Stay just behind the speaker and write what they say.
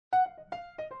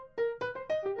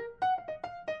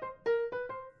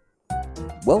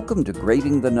Welcome to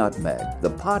Grading the Nutmeg, the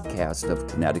podcast of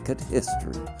Connecticut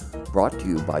history, brought to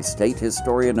you by State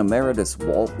Historian Emeritus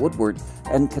Walt Woodward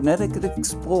and Connecticut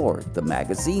Explored, the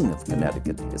magazine of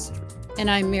Connecticut history. And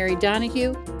I'm Mary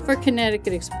Donahue for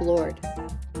Connecticut Explored.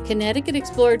 Connecticut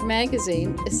Explored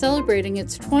magazine is celebrating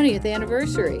its 20th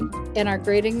anniversary, and our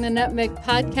Grading the Nutmeg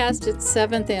podcast its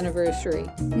 7th anniversary.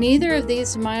 Neither of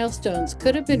these milestones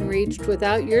could have been reached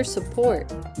without your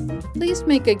support. Please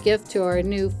make a gift to our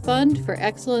new Fund for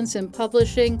Excellence in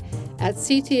Publishing at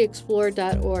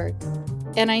ctexplore.org.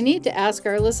 And I need to ask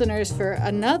our listeners for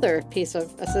another piece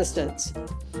of assistance.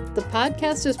 The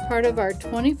podcast is part of our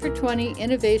 20 for 20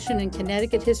 Innovation in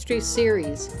Connecticut History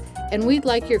series, and we'd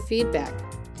like your feedback.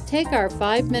 Take our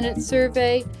 5-minute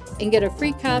survey and get a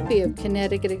free copy of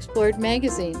Connecticut Explored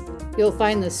magazine. You'll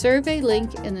find the survey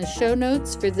link in the show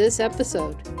notes for this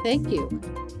episode. Thank you.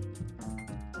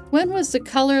 When was the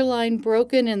color line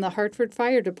broken in the Hartford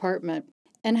Fire Department?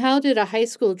 And how did a high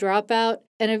school dropout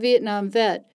and a Vietnam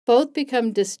vet both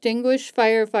become distinguished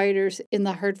firefighters in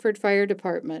the Hartford Fire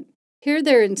Department? Hear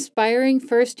their inspiring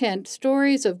first-hand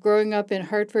stories of growing up in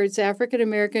Hartford's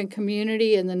African-American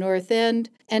community in the North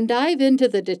End, and dive into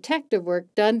the detective work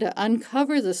done to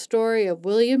uncover the story of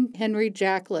William Henry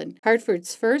Jacklin,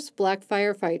 Hartford's first black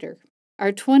firefighter.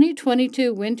 Our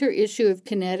 2022 winter issue of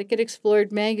Connecticut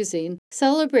Explored magazine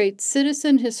celebrates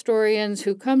citizen historians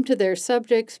who come to their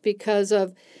subjects because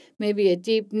of maybe a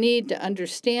deep need to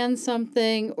understand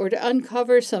something or to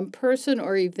uncover some person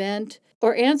or event,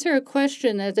 or answer a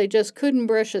question that they just couldn't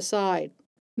brush aside.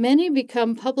 Many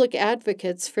become public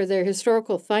advocates for their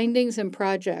historical findings and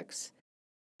projects.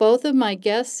 Both of my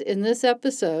guests in this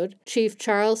episode, Chief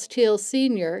Charles Teal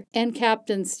Sr. and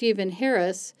Captain Stephen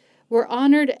Harris, were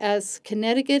honored as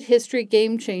Connecticut History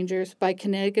Game Changers by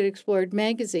Connecticut Explored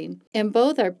magazine, and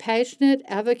both are passionate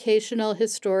avocational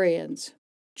historians.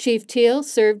 Chief Teal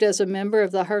served as a member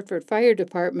of the Hartford Fire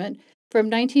Department from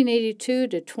 1982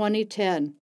 to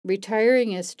 2010.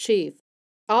 Retiring as chief.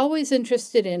 Always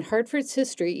interested in Hartford's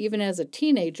history even as a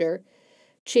teenager,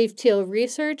 Chief Teal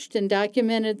researched and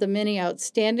documented the many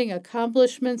outstanding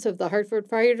accomplishments of the Hartford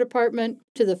Fire Department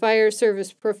to the fire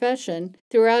service profession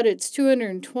throughout its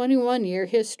 221-year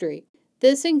history.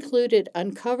 This included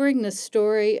uncovering the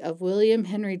story of William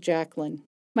Henry Jacklin.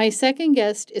 My second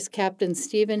guest is Captain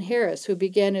Stephen Harris, who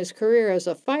began his career as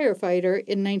a firefighter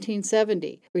in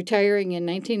 1970, retiring in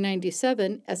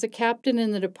 1997 as a captain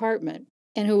in the department,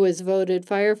 and who was voted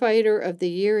Firefighter of the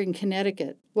Year in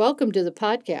Connecticut. Welcome to the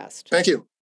podcast. Thank you.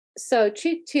 So,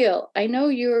 Chief Teal, I know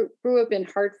you grew up in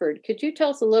Hartford. Could you tell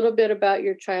us a little bit about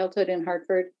your childhood in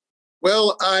Hartford?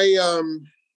 Well, I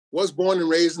was born and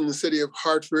raised in the city of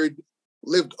Hartford,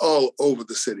 lived all over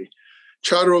the city.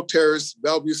 Charter Oak Terrace,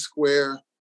 Bellevue Square,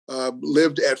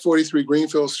 lived at 43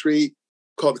 Greenfield Street,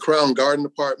 called the Crown Garden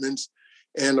Apartments,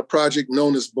 and a project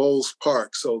known as Bowles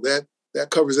Park. So that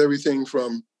covers everything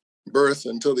from birth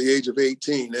until the age of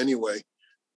 18 anyway.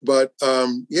 But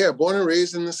born and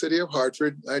raised in the city of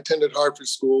Hartford. I attended Hartford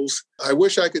schools. I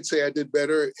wish I could say I did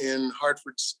better in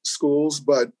Hartford schools,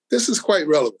 but this is quite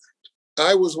relevant.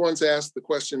 I was once asked the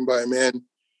question by a man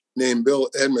named Bill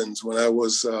Edmonds when I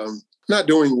was not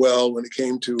doing well when it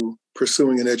came to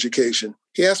pursuing an education.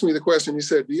 He asked me the question, he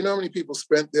said, do you know how many people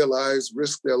spent their lives,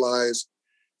 risked their lives,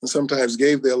 and sometimes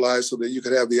gave their lives so that you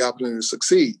could have the opportunity to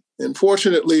succeed? And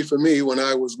fortunately for me, when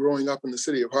I was growing up in the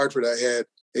city of Hartford, I had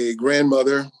a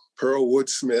grandmother, Pearl Wood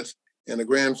Smith, and a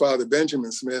grandfather,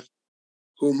 Benjamin Smith,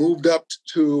 who moved up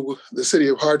to the city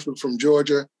of Hartford from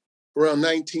Georgia around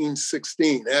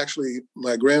 1916. Actually,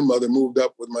 my grandmother moved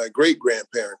up with my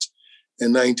great-grandparents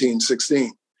in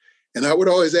 1916. And I would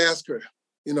always ask her,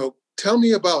 tell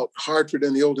me about Hartford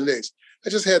in the olden days.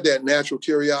 I just had that natural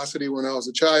curiosity when I was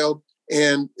a child,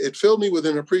 and it filled me with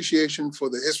an appreciation for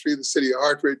the history of the city of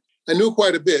Hartford. I knew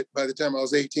quite a bit by the time I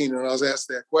was 18, and I was asked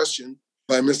that question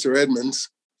by Mr. Edmonds,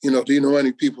 do you know how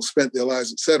many people spent their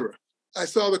lives, et cetera. I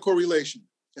saw the correlation,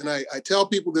 and I tell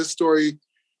people this story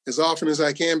as often as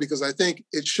I can because I think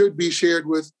it should be shared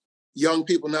with young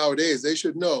people nowadays. They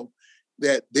should know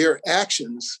that their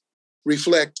actions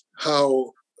reflect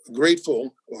how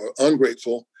grateful or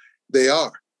ungrateful they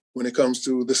are when it comes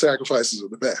to the sacrifices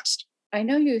of the past. I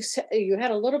know you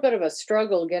had a little bit of a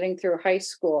struggle getting through high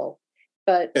school,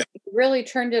 but you really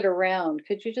turned it around.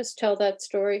 Could you just tell that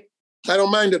story? I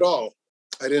don't mind at all.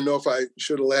 I didn't know if I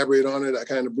should elaborate on it. I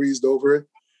kind of breezed over it,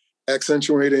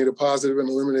 accentuating the positive and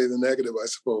eliminating the negative, I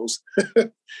suppose.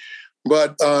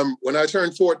 But when I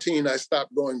turned 14, I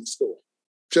stopped going to school.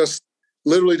 Just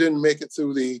literally didn't make it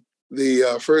through the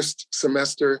first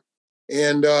semester.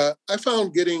 And I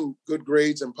found getting good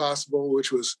grades impossible,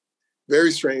 which was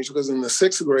very strange because in the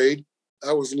 6th grade,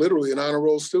 I was literally an honor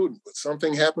roll student, but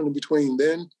something happened in between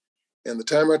then and the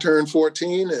time I turned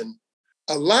 14. And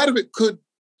a lot of it could,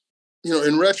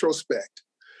 in retrospect,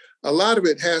 a lot of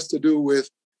it has to do with,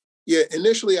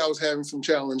 initially I was having some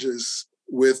challenges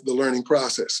with the learning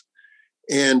process.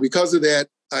 And because of that,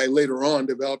 I later on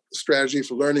developed a strategy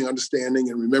for learning, understanding,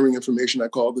 and remembering information I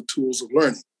call the tools of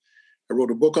learning. I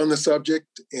wrote a book on the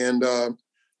subject, and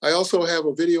I also have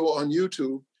a video on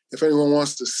YouTube if anyone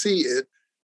wants to see it.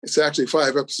 It's actually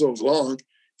 5 episodes long.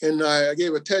 And I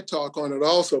gave a TED Talk on it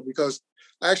also because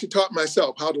I actually taught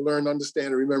myself how to learn, understand,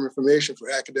 and remember information for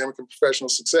academic and professional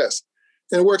success.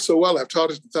 And it works so well. I've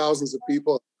taught it to thousands of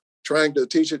people, trying to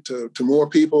teach it to more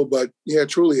people. But yeah,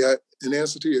 truly, in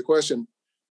answer to your question,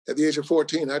 at the age of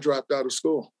 14, I dropped out of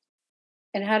school.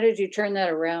 And how did you turn that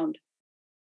around?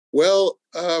 Well,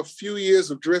 a few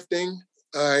years of drifting,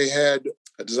 I had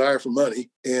a desire for money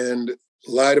and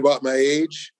lied about my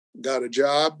age, got a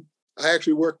job. I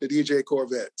actually worked at EJ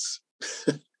Corvettes.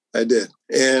 I did.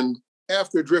 And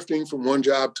after drifting from one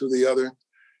job to the other,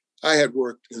 I had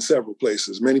worked in several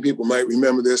places. Many people might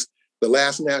remember this. The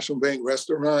last National Bank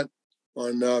restaurant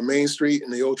on Main Street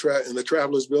in the in the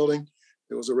Travelers Building.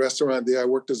 There was a restaurant there. I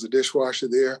worked as a dishwasher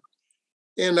there.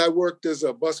 And I worked as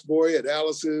a busboy at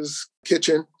Alice's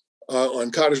Kitchen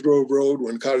on Cottage Grove Road,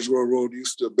 when Cottage Grove Road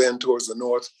used to bend towards the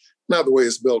north. Not the way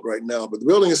it's built right now, but the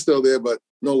building is still there, but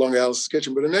no longer Alice's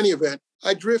Kitchen. But in any event,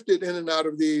 I drifted in and out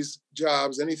of these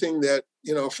jobs, anything that,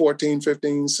 14,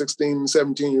 15, 16,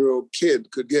 17-year-old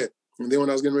kid could get. And then when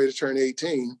I was getting ready to turn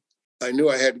 18, I knew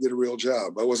I had to get a real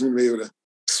job. I wasn't going to be able to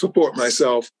support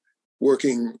myself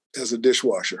working as a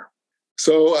dishwasher.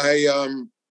 So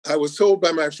I was told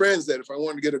by my friends that if I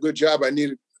wanted to get a good job, I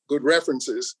needed good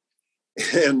references.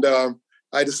 And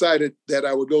I decided that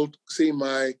I would go see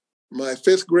my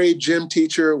 5th grade gym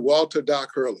teacher, Walter Doc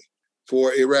Hurley,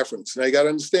 for a reference. Now you got to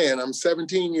understand, I'm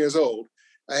 17 years old.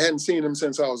 I hadn't seen him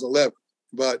since I was 11,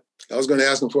 but I was going to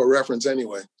ask him for a reference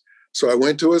anyway. So I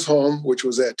went to his home, which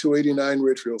was at 289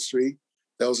 Ridgefield Street.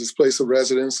 That was his place of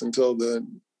residence until the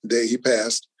day he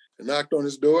passed. I knocked on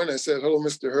his door and I said, "Hello,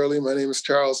 Mr. Hurley. My name is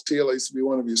Charles Teal. I used to be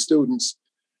one of your students.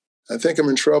 I think I'm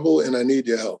in trouble and I need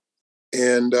your help."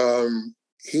 And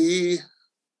he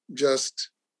just,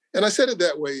 and I said it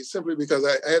that way simply because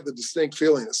I had the distinct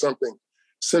feeling that something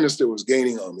sinister was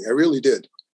gaining on me. I really did.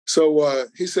 So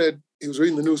he said, he was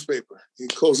reading the newspaper. He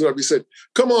closed it up. He said,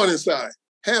 "Come on inside,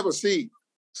 have a seat."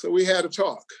 So we had a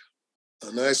talk,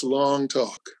 a nice long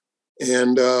talk.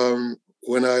 And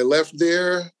when I left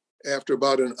there, after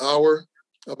about an hour,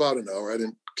 I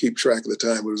didn't keep track of the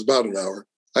time, but it was about an hour,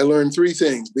 I learned 3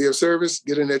 things: be of service,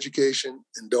 get an education,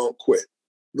 and don't quit.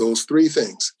 Those 3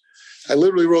 things. I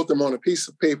literally wrote them on a piece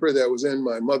of paper that was in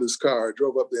my mother's car. I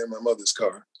drove up there in my mother's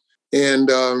car.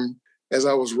 And as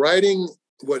I was writing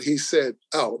what he said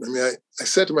out, I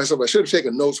said to myself, I should have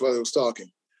taken notes while I was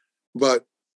talking. But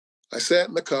I sat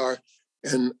in the car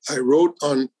and I wrote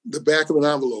on the back of an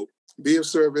envelope, be of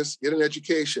service, get an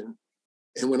education.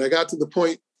 And when I got to the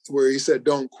point where he said,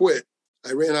 don't quit,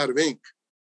 I ran out of ink.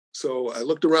 So I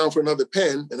looked around for another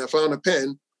pen and I found a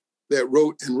pen that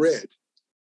wrote in red.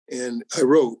 And I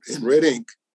wrote in red ink,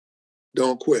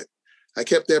 don't quit. I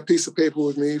kept that piece of paper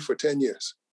with me for 10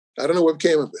 years. I don't know what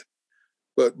became of it,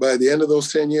 but by the end of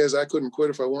those 10 years, I couldn't quit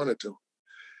if I wanted to.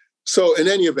 So in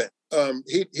any event,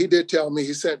 he did tell me,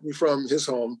 he sent me from his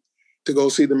home to go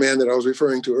see the man that I was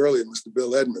referring to earlier, Mr.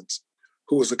 Bill Edmonds,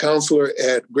 who was a counselor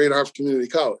at Great Hartford Community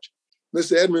College.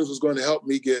 Mr. Edmonds was going to help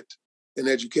me get an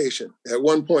education. At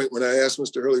one point, when I asked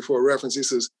Mr. Hurley for a reference, he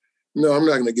says, "No, I'm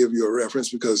not going to give you a reference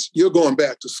because you're going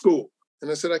back to school." And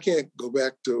I said, "I can't go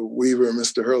back to Weaver and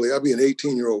Mr. Hurley. I'll be an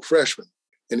 18-year-old freshman."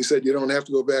 And he said, "You don't have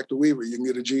to go back to Weaver. You can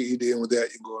get a GED, and with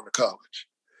that, you can go on to college."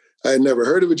 I had never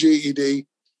heard of a GED,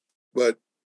 but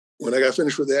when I got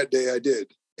finished with that day, I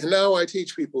did. And now I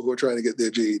teach people who are trying to get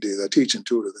their GEDs. I teach and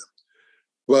tutor them.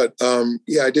 But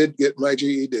I did get my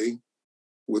GED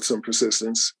with some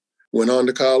persistence. Went on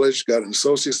to college, got an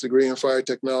associate's degree in fire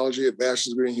technology, a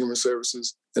bachelor's degree in human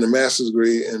services, and a master's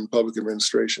degree in public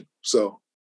administration. So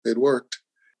it worked.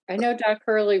 I know Doc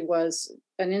Hurley was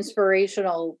an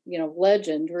inspirational,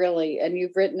 legend, really, and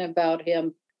you've written about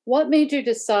him. What made you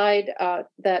decide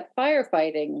that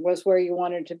firefighting was where you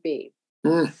wanted to be?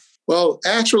 Well,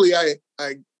 actually,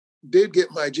 I did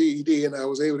get my GED and I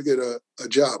was able to get a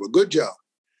job, a good job.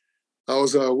 I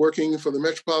was working for the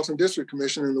Metropolitan District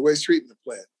Commission in the waste treatment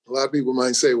plant. A lot of people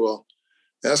might say, well,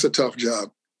 that's a tough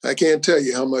job. I can't tell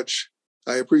you how much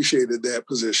I appreciated that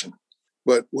position.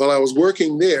 But while I was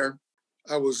working there,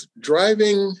 I was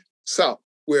driving south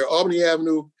where Albany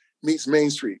Avenue meets Main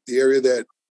Street, the area that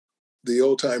the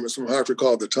old timers from Hartford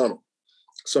called the Tunnel.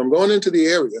 So I'm going into the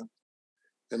area,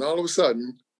 and all of a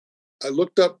sudden, I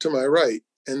looked up to my right,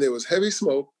 and there was heavy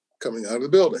smoke coming out of the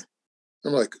building.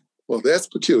 I'm like, well, that's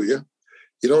peculiar.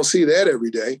 You don't see that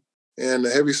every day. And the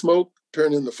heavy smoke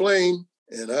turned into flame,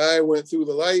 and I went through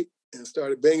the light and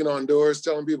started banging on doors,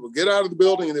 telling people, get out of the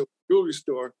building, and there was a jewelry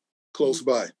store close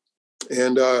by.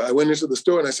 And I went into the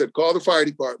store, and I said, call the fire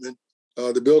department.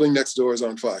 The building next door is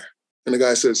on fire. And the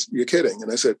guy says, you're kidding.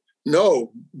 And I said,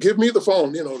 no, give me the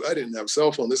phone. You know, I didn't have a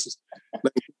cell phone. This is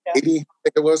 1980, I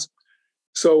think it was.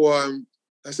 So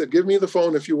I said, give me the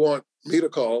phone if you want me to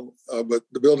call, but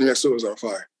the building next door is on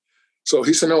fire. So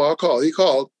he said, no, I'll call. He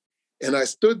called, and I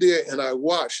stood there and I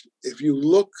watched. If you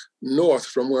look north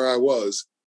from where I was,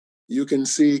 you can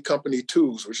see Company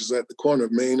 2's, which is at the corner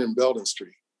of Main and Belden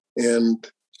Street. And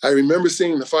I remember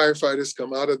seeing the firefighters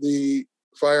come out of the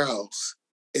firehouse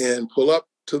and pull up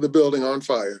to the building on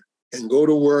fire and go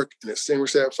to work and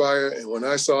extinguish that fire. And when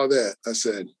I saw that, I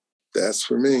said, that's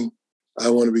for me. I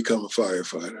want to become a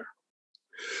firefighter.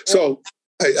 So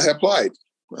I applied.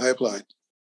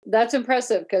 That's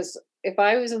impressive, because if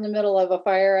I was in the middle of a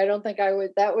fire, I don't think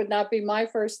that would not be my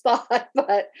first thought,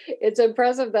 but it's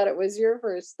impressive that it was your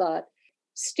first thought.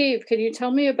 Steve, can you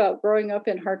tell me about growing up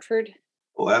in Hartford?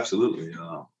 Oh, absolutely.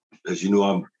 As you know,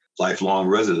 I'm a lifelong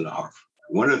resident of Hartford.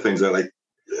 One of the things I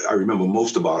remember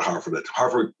most about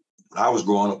Hartford, when I was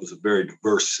growing up, was a very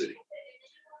diverse city.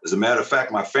 As a matter of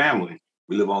fact, my family,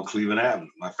 we live on Cleveland Avenue.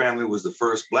 My family was the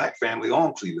first Black family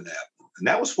on Cleveland Avenue, and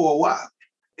that was for a while.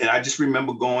 And I just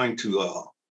remember going to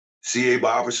C.A.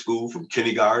 Barber School from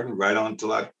kindergarten right on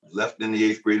until I left in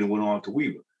the 8th grade and went on to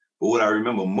Weaver. But what I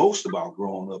remember most about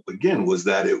growing up, again, was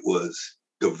that it was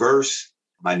diverse.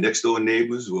 My next door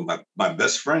neighbors were my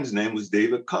best friend's name was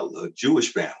David Cutler, a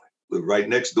Jewish family, lived right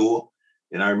next door.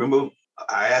 And I remember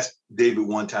I asked David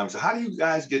one time, I said, how do you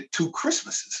guys get 2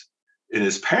 Christmases? And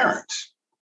his parents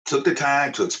took the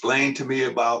time to explain to me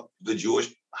about the Jewish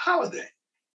holiday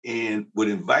and would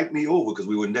invite me over, because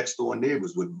we were next door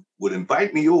neighbors, would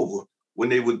invite me over when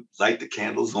they would light the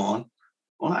candles on.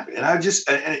 And I just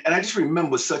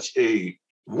remember such a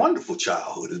wonderful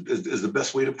childhood is the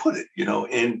best way to put it, you know.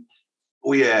 And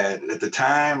we had, at the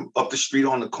time, up the street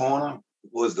on the corner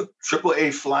was the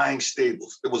AAA Flying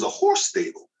Stables. It was a horse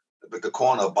stable at the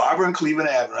corner of Barber and Cleveland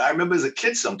Avenue. I remember as a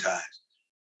kid sometimes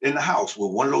in the house where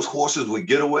one of those horses would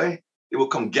get away, it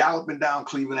would come galloping down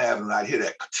Cleveland Avenue, and I'd hear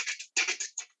that.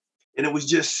 And it was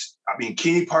just,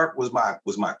 Keeney Park was my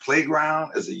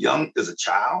playground as a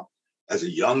child, as a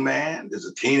young man, as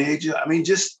a teenager.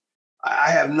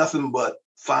 I have nothing but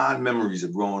fond memories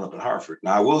of growing up in Hartford.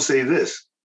 Now, I will say this.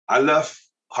 I left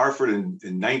Hartford in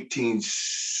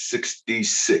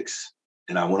 1966,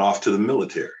 and I went off to the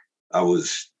military. I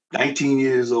was 19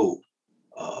 years old.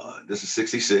 This is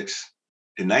 66.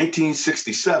 In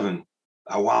 1967,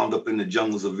 I wound up in the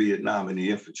jungles of Vietnam in the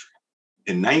infantry.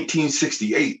 In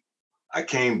 1968, I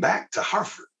came back to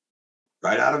Hartford,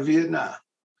 right out of Vietnam.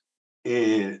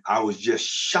 And I was just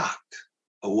shocked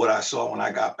of what I saw when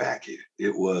I got back here.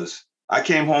 I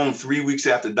came home 3 weeks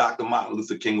after Dr. Martin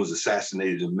Luther King was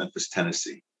assassinated in Memphis,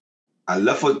 Tennessee. I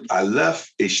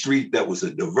left a street that was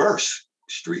a diverse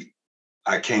street.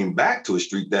 I came back to a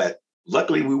street that,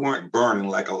 luckily, we weren't burning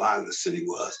like a lot of the city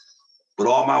was, but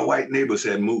all my white neighbors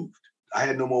had moved. I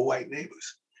had no more white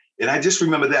neighbors. And I just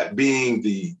remember that being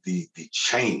the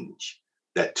change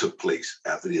that took place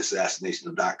after the assassination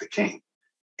of Dr. King.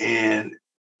 And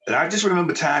I just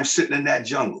remember times sitting in that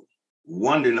jungle,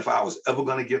 wondering if I was ever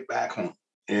going to get back home.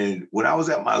 And when I was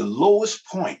at my lowest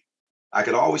point, I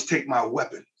could always take my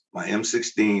weapon, my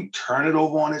M16, turn it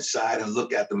over on its side and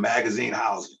look at the magazine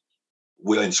housing.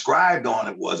 Where inscribed on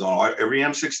it was, on every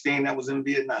M16 that was in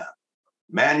Vietnam,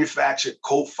 manufactured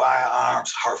Colt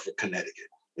Firearms, Hartford, Connecticut.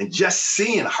 And just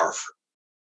seeing Hartford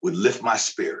would lift my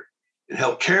spirit and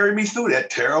help carry me through that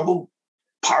terrible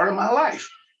part of my life.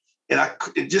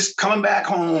 And just coming back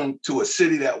home to a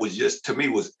city that was just, to me,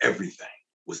 was everything.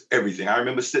 I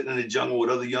remember sitting in the jungle with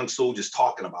other young soldiers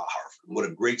talking about Hartford, what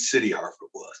a great city Hartford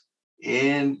was.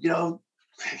 And, you know,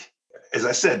 as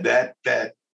I said, that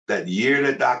year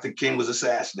that Dr. King was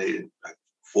assassinated,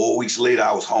 4 weeks later,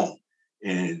 I was home,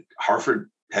 and Hartford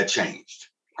had changed.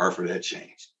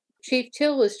 Chief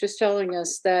Till was just telling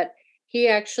us that he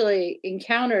actually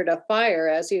encountered a fire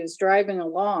as he was driving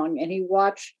along, and he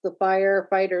watched the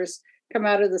firefighters come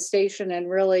out of the station and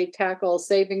really tackle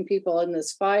saving people in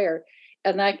this fire.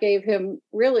 And that gave him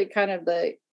really kind of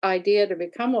the idea to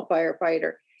become a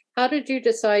firefighter. How did you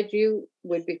decide you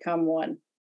would become one?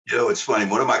 You know, it's funny.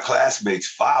 One of my classmates'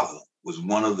 father was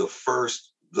one of the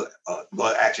first,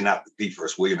 well, actually not the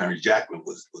first. William Henry Jackman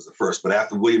was the first. But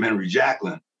after William Henry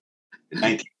Jackman, in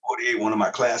 1948, one of my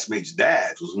classmates'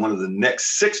 dads was one of the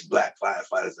next 6 black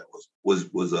firefighters that was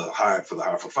hired for the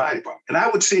Hartford Fire Department. And I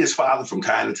would see his father from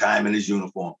time to time in his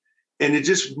uniform. And it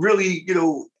just really,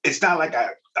 it's not like I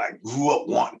grew up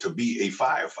wanting to be a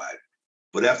firefighter.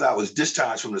 But after I was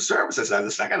discharged from the service, I said,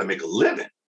 listen, I got to make a living.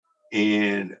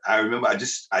 And I remember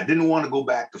I didn't want to go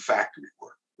back to factory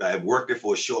work. I had worked there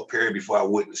for a short period before I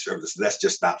went in the service. That's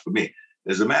just not for me.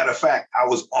 As a matter of fact, I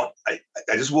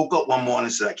just woke up one morning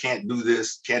and said, I can't do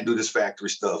this factory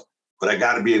stuff, but I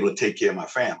got to be able to take care of my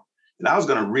family. And I was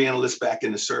going to re-enlist back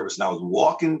in the service. And I was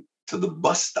walking to the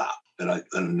bus stop, and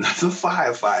another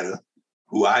firefighter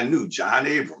who I knew, John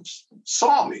Abrams,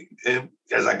 saw me. And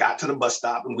as I got to the bus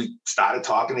stop and we started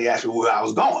talking, he asked me where I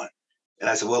was going.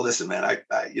 And I said, well, listen, man, I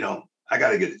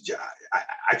got to get a job.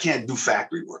 I can't do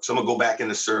factory work. So I'm going to go back in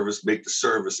the service, make the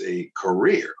service a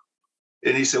career.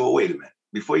 And he said, well, wait a minute,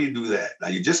 before you do that, now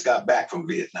you just got back from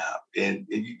Vietnam and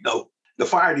the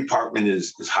fire department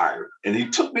is hired. And he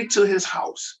took me to his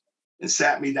house and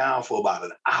sat me down for about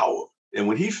an hour. And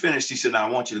when he finished, he said, now I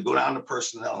want you to go down to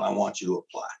personnel and I want you to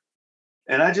apply.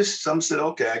 And some said,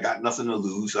 okay, I got nothing to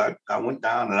lose. So I went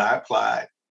down and I applied.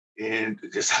 And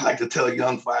just I like to tell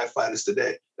young firefighters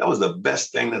today, that was the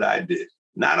best thing that I did.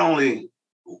 Not only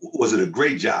was it a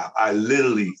great job, I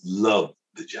literally loved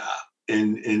the job.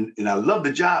 And I loved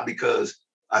the job because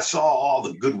I saw all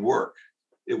the good work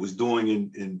it was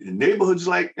doing in neighborhoods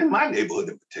like, in my neighborhood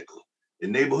in particular,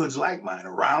 in neighborhoods like mine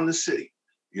around the city.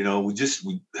 It's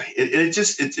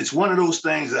one of those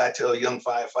things that I tell young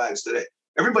firefighters today.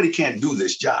 Everybody can't do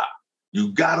this job.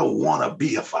 You gotta want to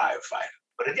be a firefighter.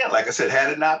 But again, like I said,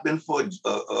 had it not been for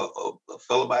a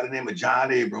fellow by the name of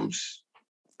John Abrams,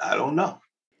 I don't know.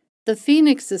 The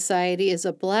Phoenix Society is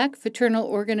a Black fraternal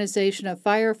organization of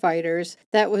firefighters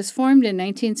that was formed in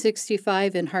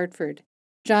 1965 in Hartford.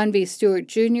 John B. Stewart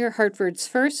Jr., Hartford's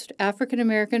first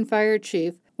African-American fire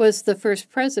chief, was the first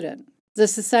president. The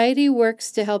society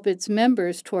works to help its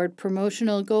members toward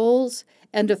promotional goals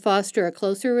and to foster a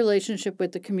closer relationship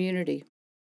with the community.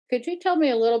 Could you tell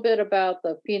me a little bit about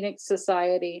the Phoenix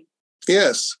Society?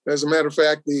 Yes. As a matter of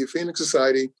fact, the Phoenix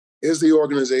Society is the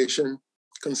organization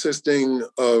consisting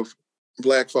of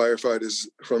Black firefighters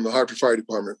from the Hartford Fire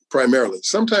Department, primarily.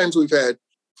 Sometimes we've had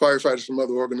firefighters from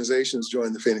other organizations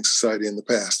join the Phoenix Society in the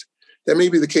past. That may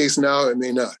be the case now, it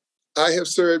may not. I have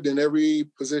served in every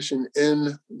position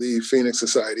in the Phoenix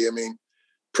Society. I mean,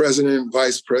 president,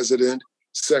 vice president,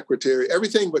 secretary,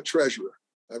 everything but treasurer.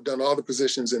 I've done all the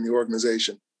positions in the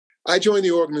organization. I joined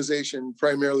the organization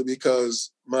primarily because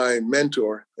my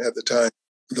mentor at the time,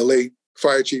 the late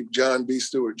Fire Chief John B.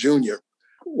 Stewart Jr.,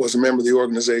 was a member of the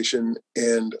organization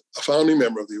and a founding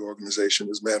member of the organization,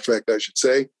 as a matter of fact, I should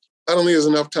say. I don't think there's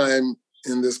enough time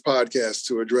in this podcast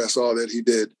to address all that he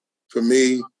did for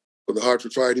me, for the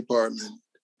Hartford Fire Department,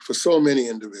 for so many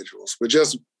individuals. But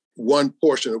just one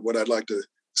portion of what I'd like to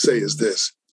say is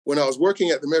this. When I was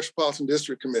working at the Metropolitan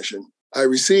District Commission, I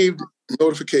received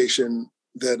notification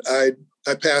that I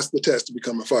passed the test to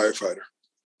become a firefighter.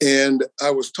 And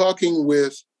I was talking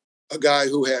with a guy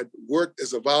who had worked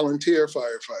as a volunteer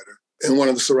firefighter in one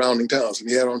of the surrounding towns, and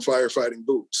he had on firefighting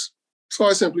boots. So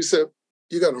I simply said,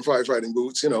 you got on firefighting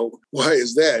boots, why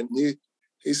is that? And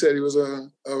he said he was a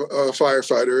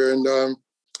firefighter. And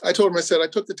I told him, I said, I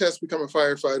took the test to become a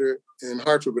firefighter in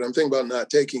Hartford, but I'm thinking about not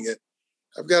taking it.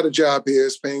 I've got a job here,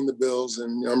 it's paying the bills,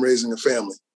 and I'm raising a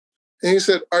family. And he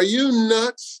said, are you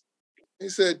nuts? He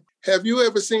said, have you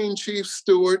ever seen Chief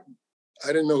Stewart? I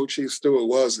didn't know who Chief Stewart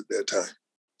was at that time.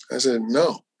 I said,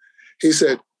 no. He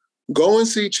said, go and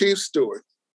see Chief Stewart.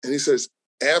 And he says,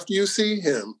 after you see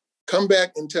him, come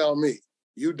back and tell me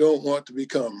you don't want to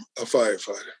become a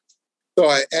firefighter. So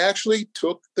I actually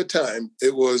took the time.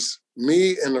 It was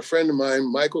me and a friend of mine,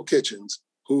 Michael Kitchens,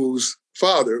 whose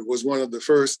father was one of the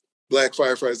first Black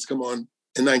firefighters to come on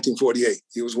in 1948.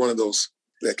 He was one of those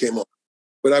that came on.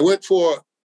 But I went for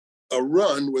a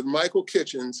run with Michael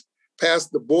Kitchens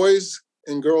past the Boys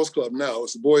and Girls Club now.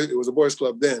 It was a boys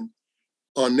club then,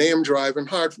 on Nahum Drive in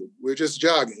Hartford. We were just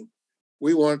jogging.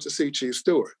 We wanted to see Chief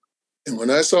Stewart. And when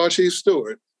I saw Chief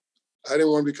Stewart, I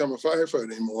didn't want to become a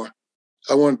firefighter anymore.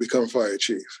 I wanted to become fire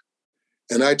chief.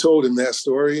 And I told him that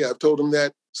story. I've told him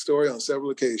that story on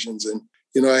several occasions. And,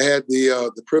 I had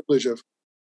the privilege of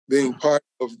being part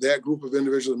of that group of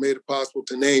individuals that made it possible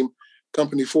to name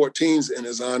Company 14s in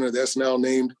his honor. That's now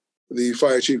named the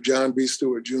Fire Chief John B.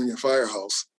 Stewart Jr.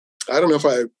 Firehouse. I don't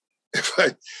know if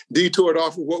I detoured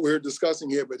off of what we were discussing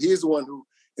here, but he's the one who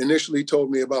initially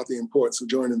told me about the importance of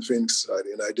joining the Phoenix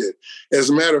Society, and I did. As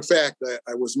a matter of fact,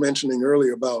 I was mentioning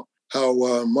earlier about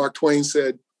how Mark Twain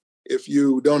said, if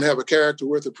you don't have a character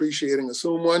worth appreciating,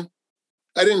 assume one.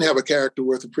 I didn't have a character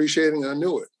worth appreciating. I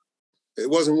knew it. It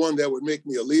wasn't one that would make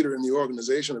me a leader in the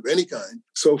organization of any kind.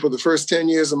 So for the first 10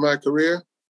 years of my career,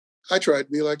 I tried to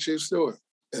be like Chief Stewart.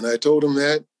 And I told him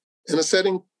that in a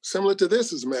setting similar to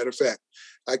this, as a matter of fact.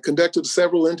 I conducted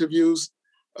several interviews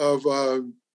of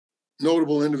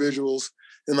notable individuals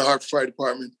in the Hartford Fire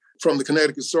Department from the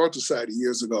Connecticut Historical Society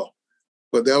years ago.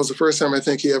 But that was the first time I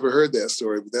think he ever heard that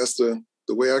story. But that's the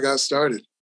way I got started,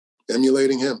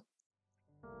 emulating him.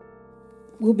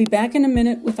 We'll be back in a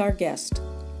minute with our guest.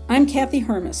 I'm Kathy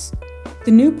Hermes,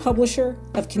 the new publisher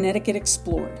of Connecticut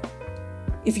Explored.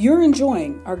 If you're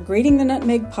enjoying our Grating the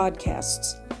Nutmeg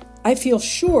podcasts, I feel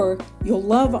sure you'll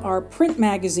love our print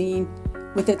magazine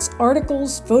with its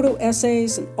articles, photo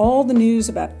essays, and all the news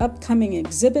about upcoming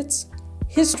exhibits,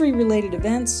 history-related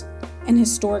events, and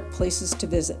historic places to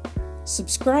visit.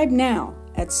 Subscribe now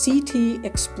at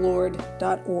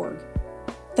ctexplored.org.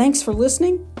 Thanks for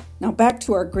listening. Now back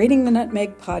to our Grating the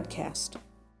Nutmeg podcast.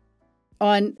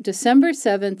 On December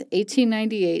 7,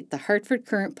 1898, the Hartford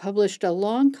Courant published a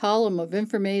long column of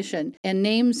information and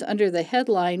names under the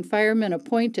headline Firemen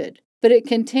Appointed, but it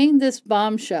contained this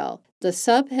bombshell. The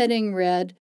subheading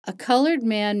read, "A colored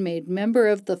man made member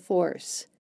of the force."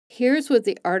 Here's what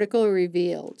the article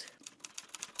revealed.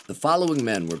 The following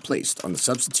men were placed on the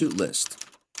substitute list: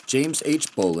 James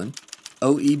H. Bolin,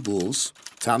 O.E. Bools,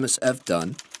 Thomas F.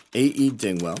 Dunn, A.E.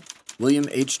 Dingwell, William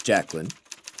H. Jacklin,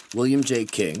 William J.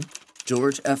 King,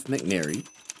 George F. McNary,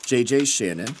 J.J.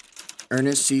 Shannon,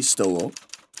 Ernest C. Stowell,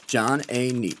 John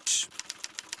A. Neach.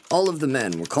 All of the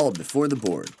men were called before the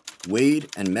board, weighed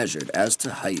and measured as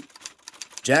to height.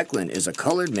 Jacklin is a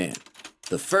colored man,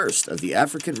 the first of the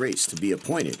African race to be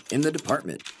appointed in the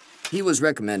department. He was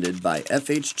recommended by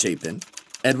F.H. Chapin,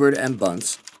 Edward M.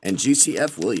 Bunce, and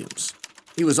G.C.F. Williams.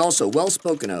 He was also well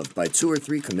spoken of by 2 or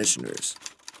 3 commissioners.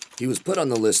 He was put on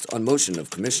the list on motion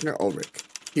of Commissioner Ulrich.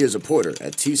 He is a porter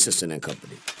at T. Sisson and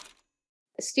Company.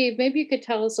 Steve, maybe you could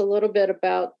tell us a little bit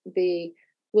about the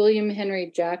William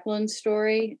Henry Jacklin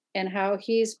story and how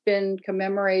he's been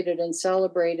commemorated and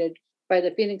celebrated by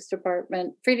the Phoenix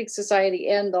Society,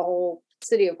 and the whole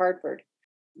city of Hartford.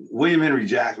 William Henry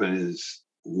Jacklin is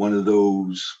one of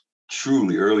those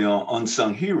truly early on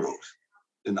unsung heroes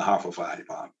in the Hartford Fire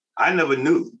Department. I never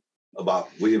knew about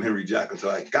William Henry Jacklin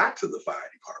until I got to the fire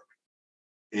department.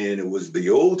 And it was the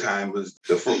old timers.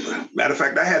 Matter of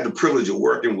fact, I had the privilege of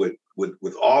working with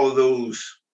all of those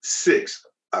 6.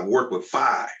 I've worked with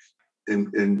 5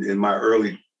 in my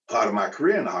early part of my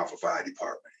career in the Hartford Fire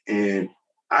Department. And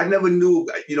I never knew,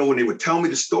 when they would tell me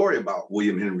the story about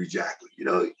William Henry Jacklin,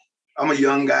 I'm a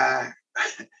young guy.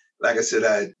 Like I said,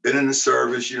 I'd been in the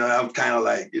service, I'm kind of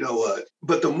like,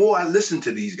 but the more I listened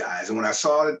to these guys, and when I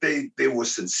saw that they were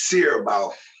sincere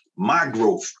about my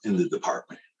growth in the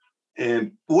department.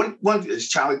 And one as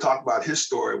Charlie talked about his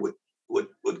story with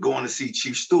going to see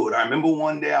Chief Stewart. I remember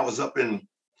one day I was at the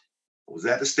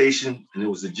station, and there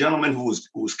was a gentleman who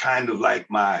was kind of like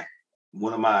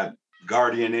one of my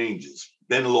guardian angels,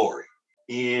 Ben Laurie.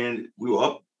 And we were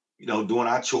up, doing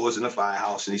our chores in the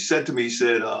firehouse. And he said to me,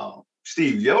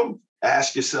 Steve, you ever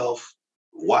ask yourself,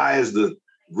 why is the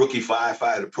rookie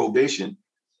firefighter probation,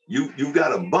 you've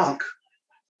got a bunk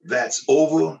that's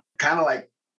over kind of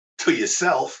like to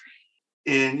yourself,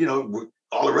 and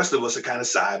all the rest of us are kind of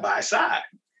side by side.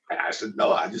 And I said,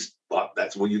 no, I just thought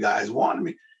that's what you guys wanted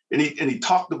me. And he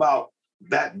talked about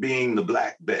that being the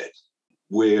black bed,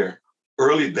 where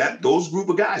those group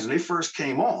of guys, when they first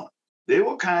came on, they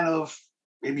were kind of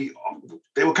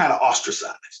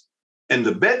ostracized. And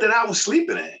the bed that I was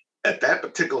sleeping in at that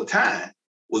particular time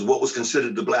was what was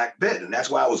considered the black bed. And that's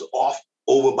why I was off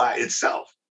over by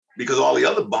itself, because all the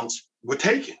other bunks were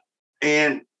taken.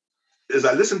 And as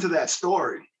I listened to that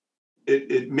story,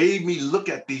 it made me look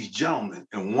at these gentlemen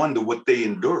and wonder what they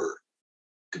endured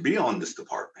to be on this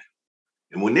department.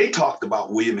 And when they talked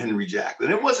about William Henry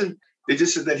Jacklin, they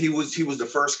just said that he was the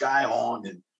first guy on,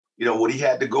 and what he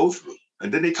had to go through.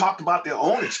 And then they talked about their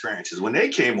own experiences. When they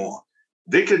came on,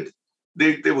 they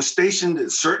were stationed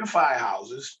at certain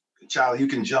firehouses. Charlie, you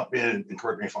can jump in and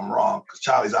correct me if I'm wrong, because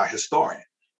Charlie's our historian.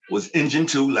 Was Engine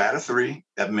 2, Ladder 3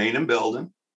 at Main and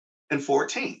Belden, and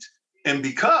 14th. And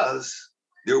because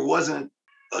there wasn't,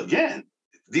 again,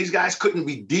 these guys couldn't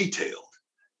be detailed.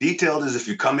 Detailed is if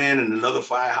you come in and another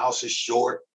firehouse is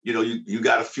short, you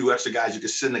got a few extra guys, you can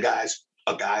send a guy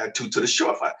or 2 to the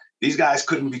short fire. These guys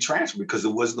couldn't be transferred because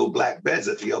there was no black beds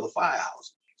at the other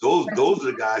firehouse. Those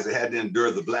are the guys that had to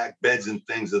endure the black beds and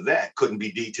things of that. Couldn't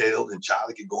be detailed, and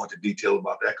Charlie can go into detail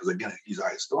about that because, again, he's our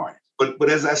historian. But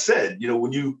as I said,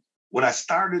 when I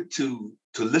started to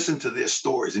listen to their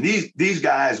stories, and these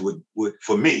guys would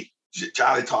for me,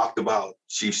 Charlie talked about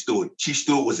Chief Stewart. Chief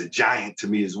Stewart was a giant to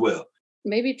me as well.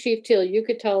 Maybe Chief Teal, you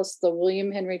could tell us the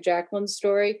William Henry Jacklin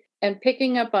story, and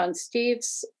picking up on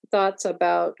Steve's thoughts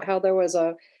about how there was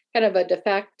a kind of a de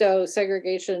facto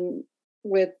segregation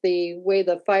with the way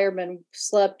the firemen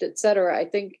slept, et cetera. I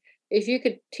think if you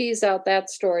could tease out that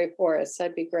story for us,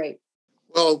 that'd be great.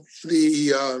 Well,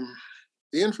 the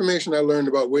information I learned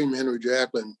about William Henry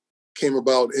Jacklin came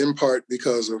about in part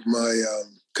because of my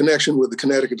connection with the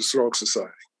Connecticut Historical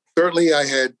Society. Certainly, I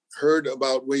had heard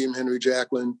about William Henry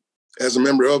Jacklin as a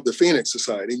member of the Phoenix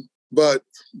Society, but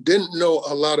didn't know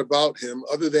a lot about him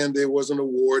other than there was an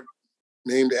award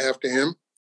named after him,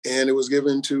 and it was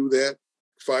given to that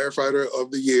firefighter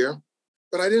of the year.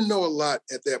 But I didn't know a lot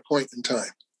at that point in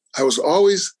time. I was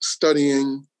always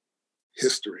studying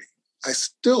history. I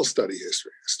still study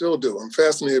history. I still do. I'm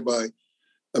fascinated by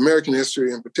American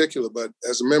history in particular, but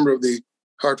as a member of the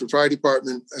Hartford Fire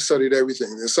Department, I studied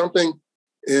everything. There's something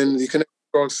in the Connecticut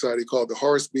Historical Society called the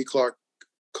Horace B. Clark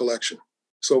Collection.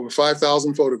 It's over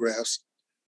 5,000 photographs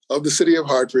of the city of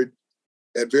Hartford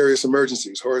at various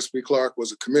emergencies. Horace B. Clark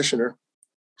was a commissioner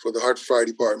for the Hartford Fire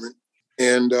Department,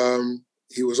 and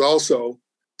he was also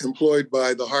employed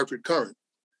by the Hartford Current.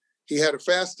 He had a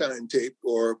fast time tape,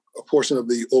 or a portion of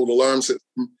the old alarm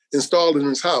system, installed in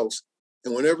his house,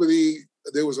 and whenever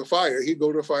there was a fire, he'd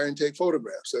go to a fire and take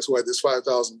photographs. That's why there's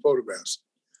 5,000 photographs.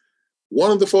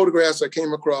 One of the photographs I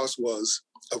came across was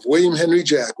of William Henry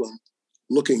Jacklin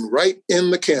looking right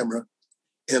in the camera,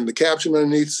 and the caption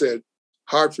underneath said,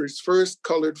 "Hartford's first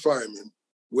colored fireman,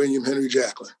 William Henry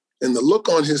Jacklin." And the look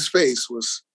on his face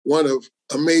was one of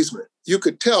amazement. You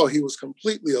could tell he was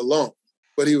completely alone,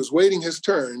 but he was waiting his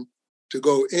turn to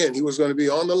go in. He was going to be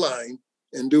on the line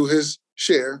and do his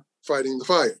share fighting the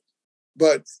fire.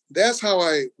 But that's how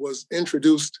I was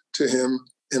introduced to him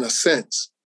in a sense.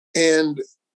 And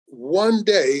one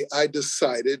day I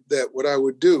decided that what I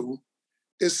would do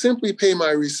is simply pay my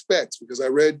respects, because I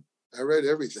read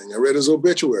everything. I read his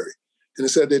obituary, and it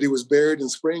said that he was buried in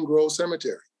Spring Grove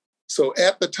Cemetery. So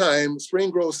at the time, Spring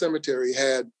Grove Cemetery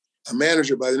had a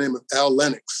manager by the name of Al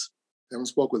Lennox. I haven't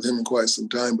spoken with him in quite some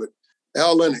time, but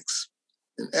Al Lennox.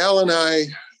 And Al and I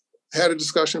had a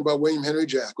discussion about William Henry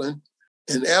Jacklin.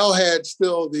 And Al had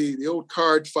still the old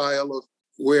card file of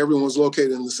where everyone was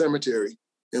located in the cemetery.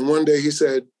 And one day he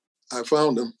said, "I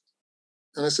found him."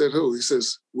 And I said, "Who?" He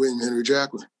says, "William Henry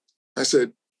Jacklin." I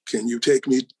said, "Can you take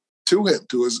me to him,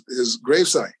 to his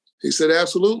gravesite?" He said,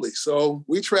 "Absolutely." So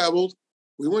we traveled.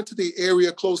 We went to the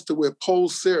area close to where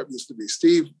Pole's Syrup used to be.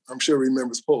 Steve, I'm sure,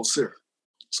 remembers Pole's Syrup.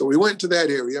 So we went to that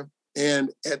area.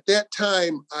 And at that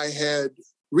time, I had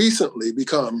recently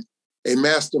become a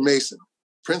Master Mason,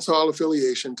 Prince Hall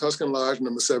affiliation, Tuscan Lodge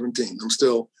number 17. I'm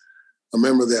still a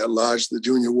member of that lodge, the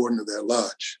junior warden of that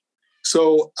lodge.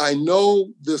 So I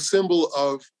know the symbol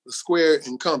of the square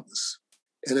and compass.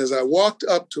 And as I walked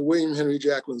up to William Henry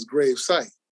Jacklin's grave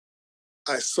site,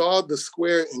 I saw the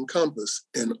square and compass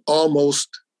and almost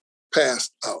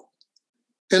passed out.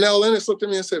 And Al Lennox looked at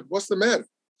me and said, "What's the matter?"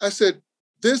 I said,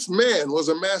 "This man was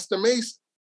a Master Mason."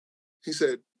 He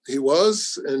said, "He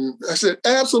was?" And I said,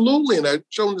 "Absolutely." And I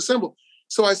showed him the symbol.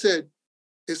 So I said,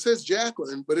 "It says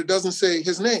Jacklin, but it doesn't say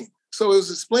his name." So it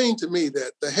was explained to me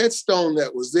that the headstone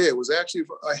that was there was actually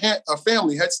a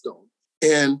family headstone.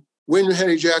 And William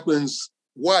Henry Jacklin's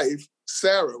wife,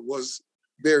 Sarah, was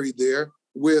buried there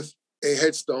with a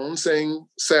headstone saying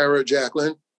Sarah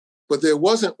Jacklin, but there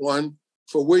wasn't one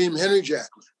for William Henry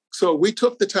Jacklin. So we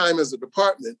took the time as a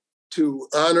department to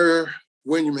honor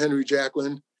William Henry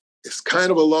Jacklin. It's kind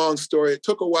of a long story. It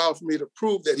took a while for me to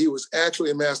prove that he was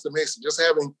actually a Master Mason. Just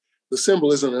having the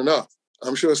symbol isn't enough.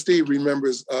 I'm sure Steve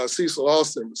remembers Cecil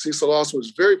Austin. Cecil Austin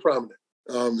was very prominent.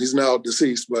 He's now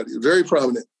deceased, but very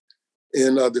prominent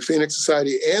in the Phoenix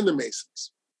Society and the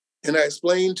Masons. And I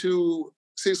explained to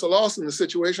Cecil Austin the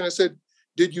situation. I said,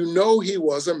 "Did you know he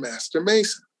was a Master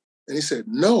Mason?" And he said,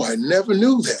 "No, I never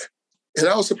knew that." And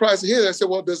I was surprised to hear that. I said,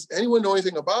 "Well, does anyone know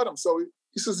anything about him?" So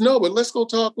he says, "No, but let's go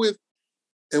talk with."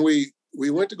 And we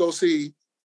went to go see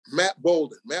Matt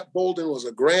Bolden. Matt Bolden was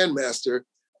a Grand Master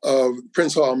of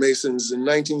Prince Hall Masons in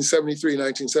 1973,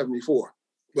 1974.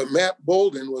 But Matt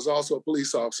Bolden was also a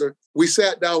police officer. We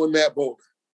sat down with Matt Bolden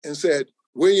and said,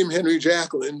 "William Henry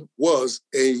Jacklin was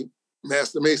a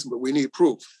Master Mason, but we need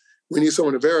proof. We need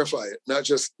someone to verify it, not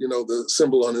just, the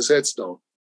symbol on his headstone."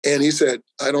 And he said,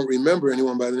 "I don't remember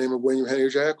anyone by the name of William Henry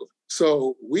Jacklin."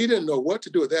 So we didn't know what to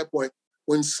do at that point,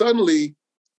 when suddenly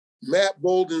Matt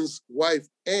Bolden's wife,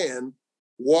 Ann,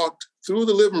 walked through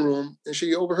the living room and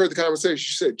she overheard the conversation.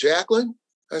 She said, "Jacklin?"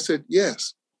 I said,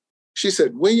 "Yes." She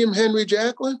said, "William Henry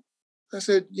Jacklin?" I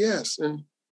said, "Yes." And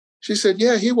she said,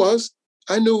 "Yeah, he was.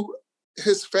 I knew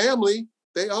his family,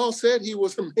 they all said he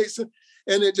was a Mason.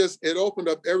 And it opened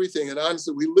up everything. And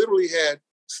honestly, we literally had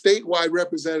statewide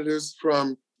representatives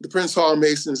from the Prince Hall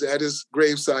Masons at his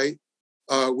gravesite.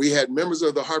 We had members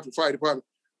of the Hartford Fire Department.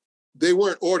 They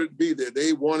weren't ordered to be there.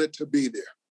 They wanted to be there.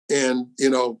 And,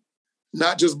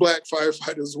 not just Black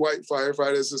firefighters, white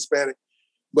firefighters, Hispanic,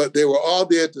 but they were all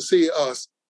there to see us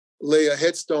lay a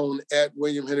headstone at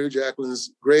William Henry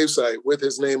Jacklin's gravesite with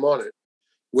his name on it,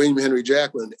 William Henry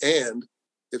Jacklin. And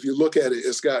if you look at it,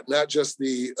 it's got not just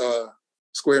the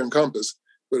square and compass,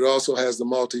 but it also has the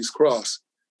Maltese cross,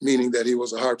 meaning that he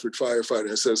was a Hartford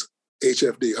firefighter. It says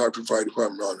HFD, Hartford Fire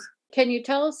Department, on it. Can you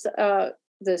tell us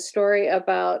the story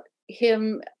about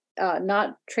him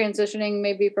not transitioning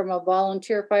maybe from a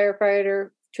volunteer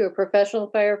firefighter to a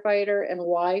professional firefighter, and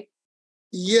why?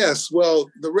 Yes, well,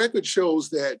 the record shows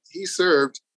that he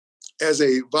served as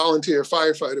a volunteer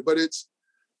firefighter, but it's,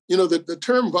 the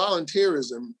term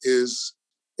volunteerism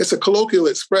it's a colloquial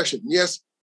expression. Yes,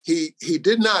 he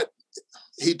did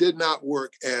not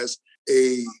work as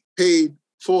a paid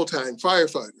full-time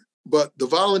firefighter, but the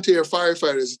volunteer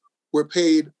firefighters were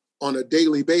paid on a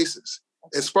daily basis.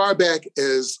 As far back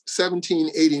as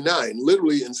 1789,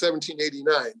 literally in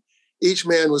 1789, each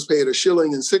man was paid 1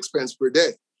 shilling and 6 per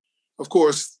day. Of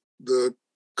course, the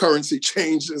currency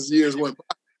changed as years went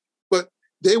by. But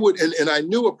they would, and I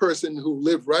knew a person who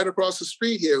lived right across the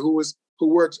street here who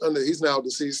worked under, he's now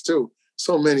deceased too.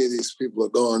 So many of these people are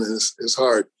gone, and it's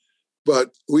hard.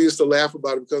 But we used to laugh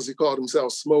about it because he called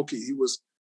himself Smokey.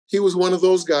 He was one of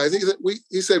those guys.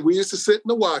 He said we used to sit in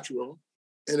the watch room,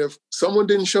 and if someone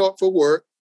didn't show up for work,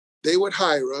 they would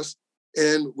hire us,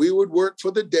 and we would work for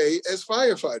the day as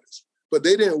firefighters. But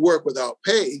they didn't work without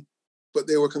pay, but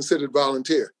they were considered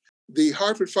volunteer. The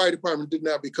Hartford Fire Department did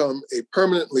not become a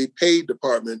permanently paid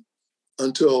department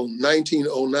until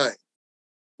 1909.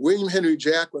 William Henry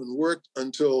Jacklin worked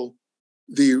until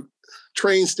the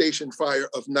train station fire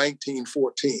of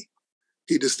 1914.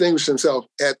 He distinguished himself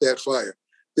at that fire.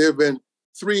 There have been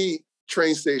 3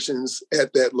 train stations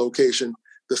at that location.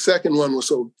 The second one was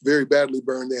so very badly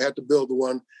burned, they had to build the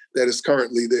one that is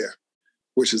currently there,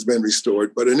 which has been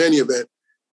restored. But in any event,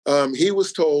 he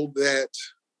was told that,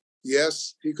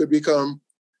 yes, he could become,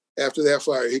 after that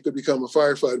fire, he could become a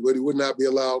firefighter, but he would not be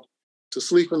allowed to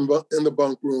sleep in the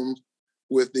bunk room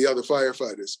with the other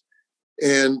firefighters.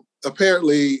 And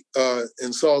apparently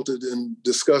insulted and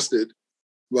disgusted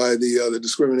by the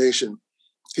discrimination,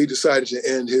 he decided to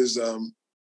end his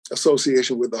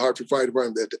association with the Hartford Fire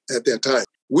Department at that time.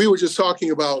 We were just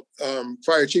talking about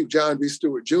Fire Chief John B.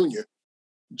 Stewart Jr.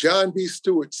 John B.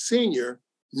 Stewart Sr.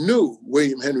 knew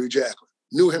William Henry Jacklin,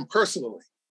 knew him personally.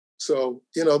 So,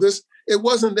 it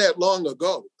wasn't that long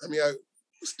ago. I mean,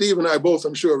 Steve and I both,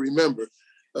 I'm sure, remember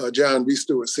John B.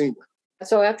 Stewart Sr.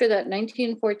 So after that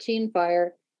 1914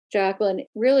 fire, Jacklin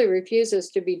really refuses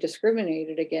to be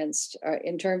discriminated against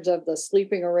in terms of the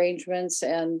sleeping arrangements.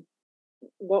 And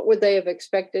what would they have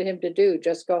expected him to do?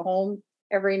 Just go home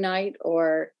every night,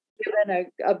 or given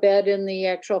a bed in the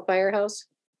actual firehouse?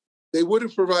 They would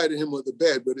have provided him with a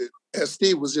bed, but as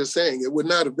Steve was just saying, it would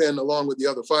not have been along with the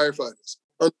other firefighters.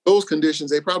 Under those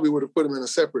conditions, they probably would have put him in a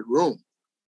separate room.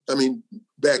 I mean,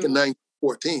 back in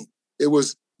 1914. It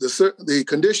was the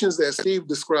conditions that Steve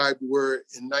described were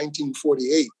in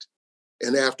 1948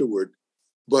 and afterward.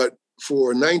 But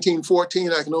for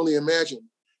 1914, I can only imagine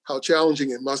how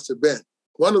challenging it must have been.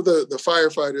 One of the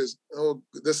firefighters,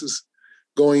 this is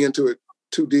going into it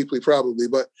too deeply probably,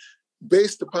 but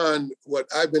based upon what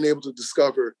I've been able to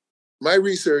discover, my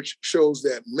research shows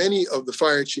that many of the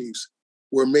fire chiefs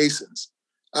were Masons.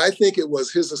 I think it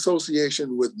was his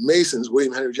association with Masons,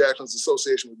 William Henry Jacklin's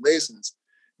association with Masons,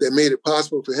 that made it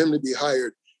possible for him to be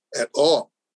hired at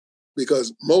all,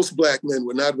 because most Black men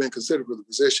would not have been considered for the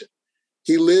position.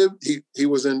 He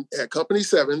was at Company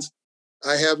 7s.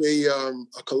 I have a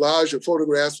collage of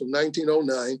photographs from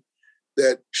 1909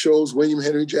 that shows William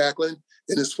Henry Jacklin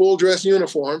in his full dress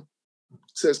uniform. It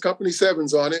says Company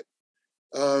 7s on it.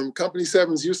 Company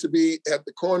 7s used to be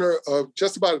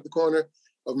just about at the corner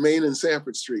of Main and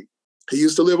Sanford Street. He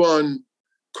used to live on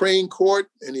Crane Court,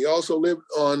 and he also lived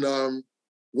on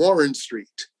Warren Street.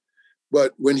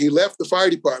 But when he left the fire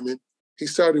department, he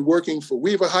started working for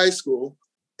Weaver High School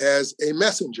as a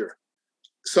messenger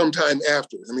sometime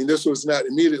after. I mean, this was not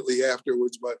immediately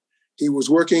afterwards, but he was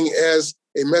working as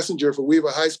a messenger for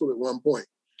Weaver High School at one point,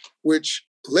 which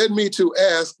led me to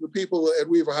ask the people at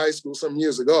Weaver High School some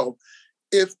years ago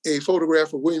if a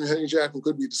photograph of William Henry Jacklin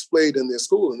could be displayed in their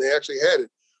school. And they actually had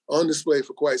it on display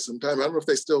for quite some time. I don't know if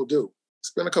they still do.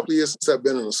 It's been a couple of years since I've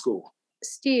been in a school.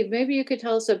 Steve, maybe you could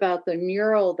tell us about the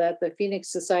mural that the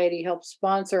Phoenix Society helped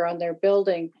sponsor on their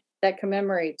building that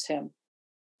commemorates him?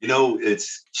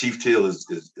 It's Chief Till is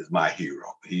my hero.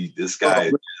 This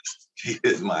guy he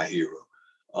is my hero.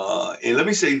 And let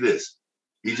me say this.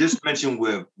 He just mentioned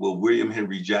where William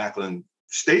Henry Jackson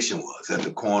Station was, at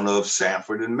the corner of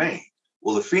Sanford and Main.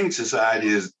 Well, the Phoenix Society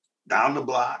is down the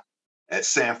block at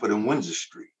Sanford and Windsor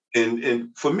Street. And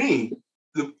for me,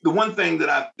 the one thing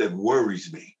that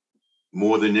worries me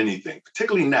more than anything,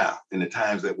 particularly now in the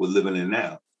times that we're living in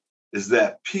now, is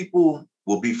that people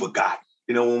will be forgotten.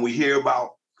 When we hear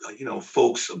about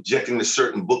folks objecting to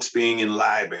certain books being in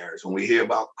libraries, when we hear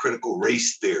about critical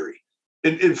race theory,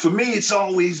 and for me, it's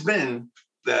always been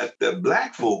that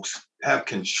Black folks have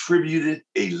contributed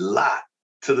a lot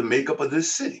to the makeup of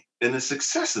this city and the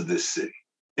success of this city.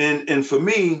 And for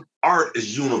me, art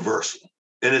is universal.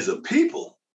 And as a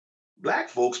people, Black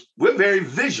folks, we're very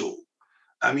visual.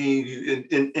 I mean,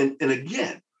 and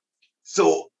again,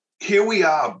 so here we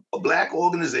are, a Black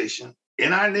organization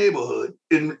in our neighborhood.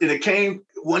 And it came,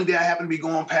 one day I happened to be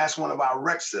going past one of our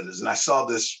rec centers, and I saw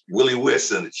this, Willie Ware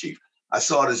Center, Chief. I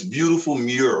saw this beautiful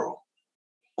mural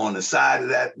on the side of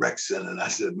that rec center. And I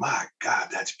said, my God,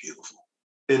 that's beautiful.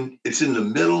 And it's in the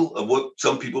middle of what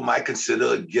some people might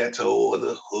consider a ghetto or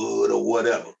the hood or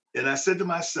whatever. And I said to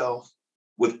myself,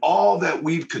 with all that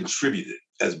we've contributed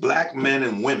as Black men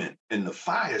and women in the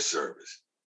fire service,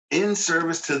 in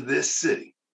service to this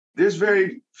city, there's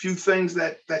very few things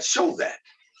that show that.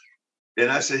 And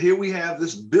I said, here we have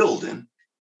this building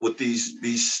with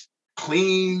these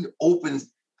clean, open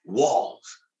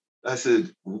walls. I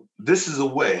said, this is a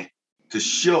way to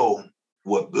show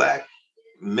what Black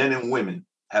men and women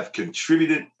have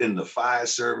contributed in the fire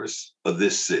service of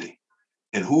this city.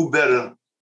 And who better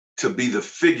to be the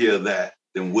figure of that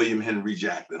than William Henry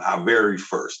Jackson, our very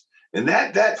first. And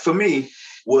that for me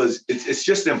it's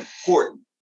just important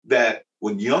that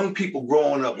when young people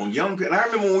growing up, and I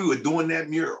remember when we were doing that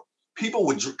mural, people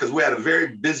would, because we had a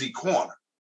very busy corner,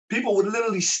 people would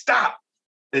literally stop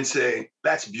and say,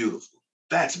 that's beautiful.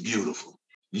 That's beautiful.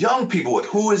 Young people would,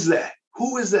 who is that?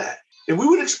 Who is that? And we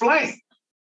would explain.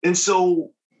 And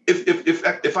so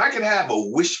if I could have a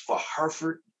wish for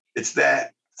Hartford, it's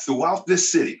that throughout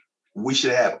this city, we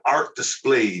should have art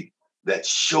displayed that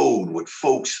showed what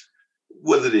folks,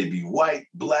 whether they be white,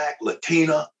 Black,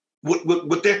 Latina,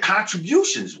 what their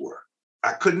contributions were.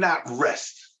 I could not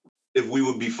rest if we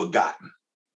would be forgotten.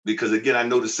 Because again, I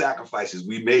know the sacrifices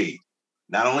we made,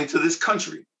 not only to this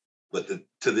country, but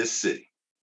to this city.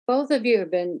 Both of you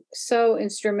have been so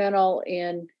instrumental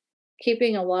in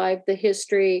keeping alive the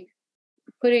history,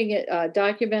 putting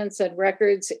documents and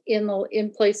records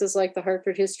in places like the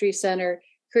Hartford History Center,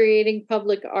 creating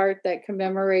public art that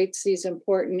commemorates these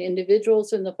important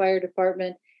individuals in the fire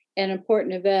department and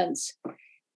important events.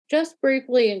 Just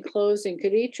briefly in closing,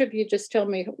 could each of you just tell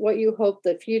me what you hope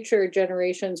the future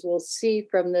generations will see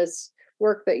from this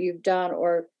work that you've done,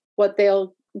 or what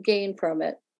they'll gain from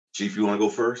it? Chief, you want to go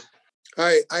first?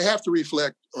 I have to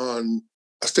reflect on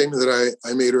a statement that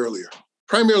I made earlier,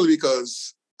 primarily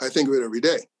because I think of it every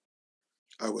day.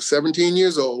 I was 17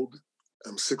 years old.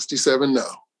 I'm 67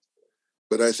 now.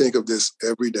 But I think of this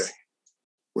every day.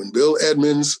 When Bill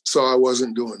Edmonds saw I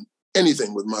wasn't doing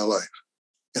anything with my life,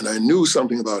 and I knew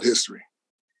something about history,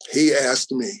 he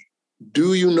asked me,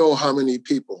 do you know how many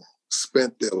people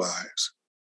spent their lives,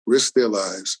 risked their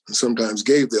lives, and sometimes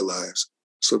gave their lives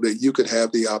so that you could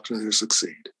have the opportunity to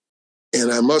succeed? And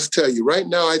I must tell you, right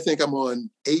now, I think I'm on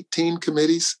 18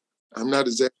 committees. I'm not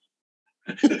exactly.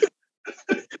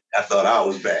 I thought I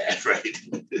was bad, right?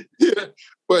 Yeah,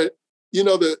 but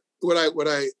what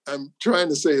I'm trying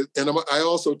to say, and I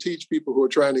also teach people who are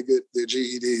trying to get their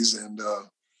GEDs and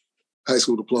high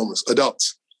school diplomas,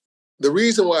 adults. The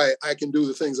reason why I can do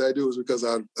the things I do is because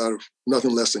out of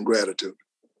nothing less than gratitude.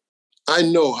 I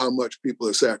know how much people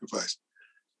have sacrificed.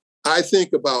 I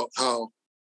think about how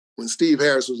when Steve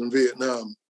Harris was in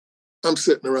Vietnam, I'm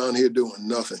sitting around here doing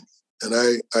nothing. And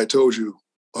I told you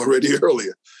already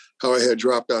earlier how I had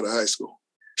dropped out of high school.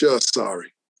 Just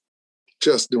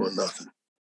doing nothing.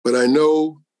 But I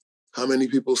know how many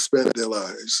people spent their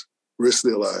lives, risked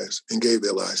their lives, and gave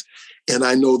their lives. And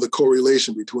I know the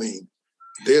correlation between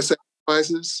their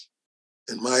sacrifices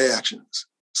and my actions.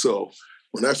 So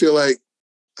when I feel like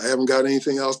I haven't got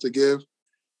anything else to give,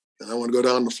 and I want to go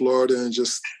down to Florida and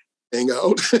just hang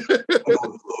out.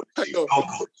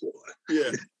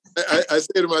 Yeah. I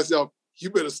say to myself, you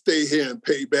better stay here and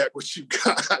pay back what you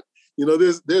got.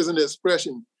 There's an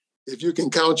expression, if you can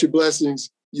count your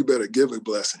blessings, you better give a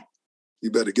blessing.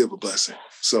 You better give a blessing.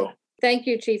 So thank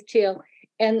you, Chief Till.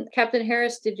 And Captain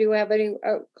Harris, did you have any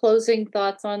closing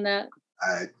thoughts on that?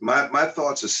 My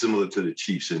thoughts are similar to the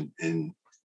Chief's, and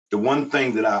the one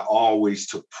thing that I always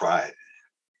took pride in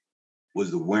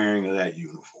was the wearing of that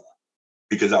uniform,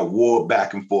 because I wore it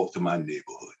back and forth to my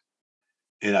neighborhood.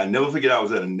 And I never forget, I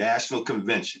was at a national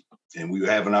convention and we were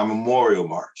having our memorial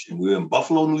march, and we were in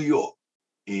Buffalo, New York.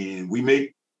 And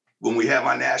when we have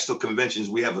our national conventions,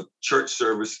 we have a church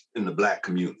service in the Black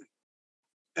community,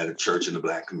 at a church in the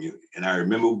Black community. And I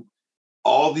remember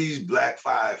all these Black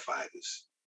firefighters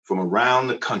from around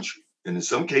the country, and in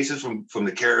some cases from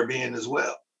the Caribbean as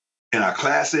well, in our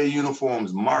Class A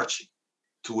uniforms marching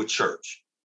to a church.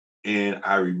 And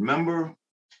I remember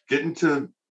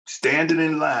standing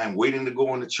in line, waiting to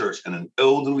go into church, and an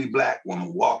elderly Black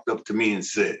woman walked up to me and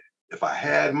said, "If I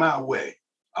had my way,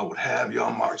 I would have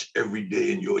y'all march every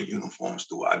day in your uniforms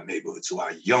through our neighborhood so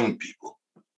our young people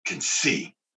can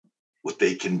see what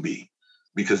they can be."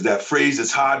 Because that phrase,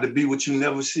 "it's hard to be what you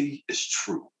never see," is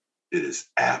true. It is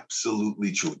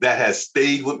absolutely true. That has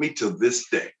stayed with me to this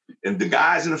day. And the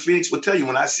guys in the Phoenix will tell you,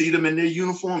 when I see them in their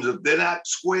uniforms, if they're not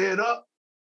squared up,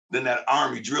 then that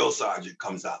Army drill sergeant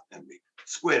comes out and me,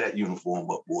 "Square that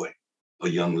uniform up, boy," or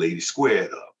 "young lady, square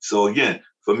it up." So again,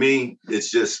 for me,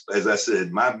 it's just, as I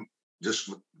said, just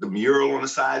the mural on the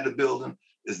side of the building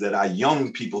is that our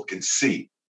young people can see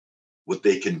what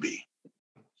they can be.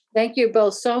 Thank you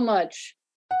both so much.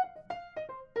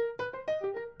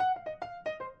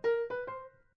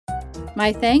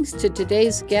 My thanks to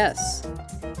today's guests.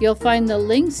 You'll find the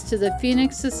links to the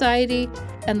Phoenix Society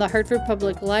and the Hartford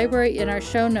Public Library in our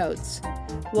show notes.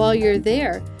 While you're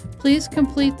there, please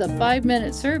complete the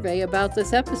 5-minute survey about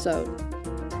this episode.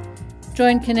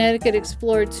 Join Connecticut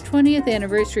Explored's 20th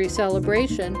anniversary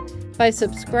celebration by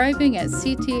subscribing at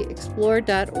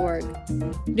ctexplore.org.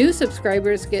 New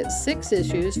subscribers get 6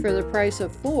 issues for the price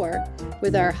of 4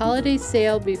 with our holiday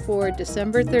sale before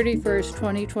December 31st,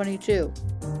 2022.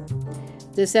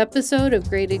 This episode of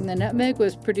Grating the Nutmeg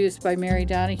was produced by Mary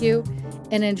Donahue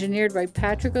and engineered by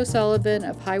Patrick O'Sullivan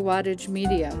of High Wattage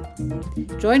Media.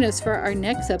 Join us for our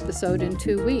next episode in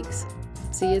 2 weeks.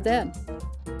 See you then.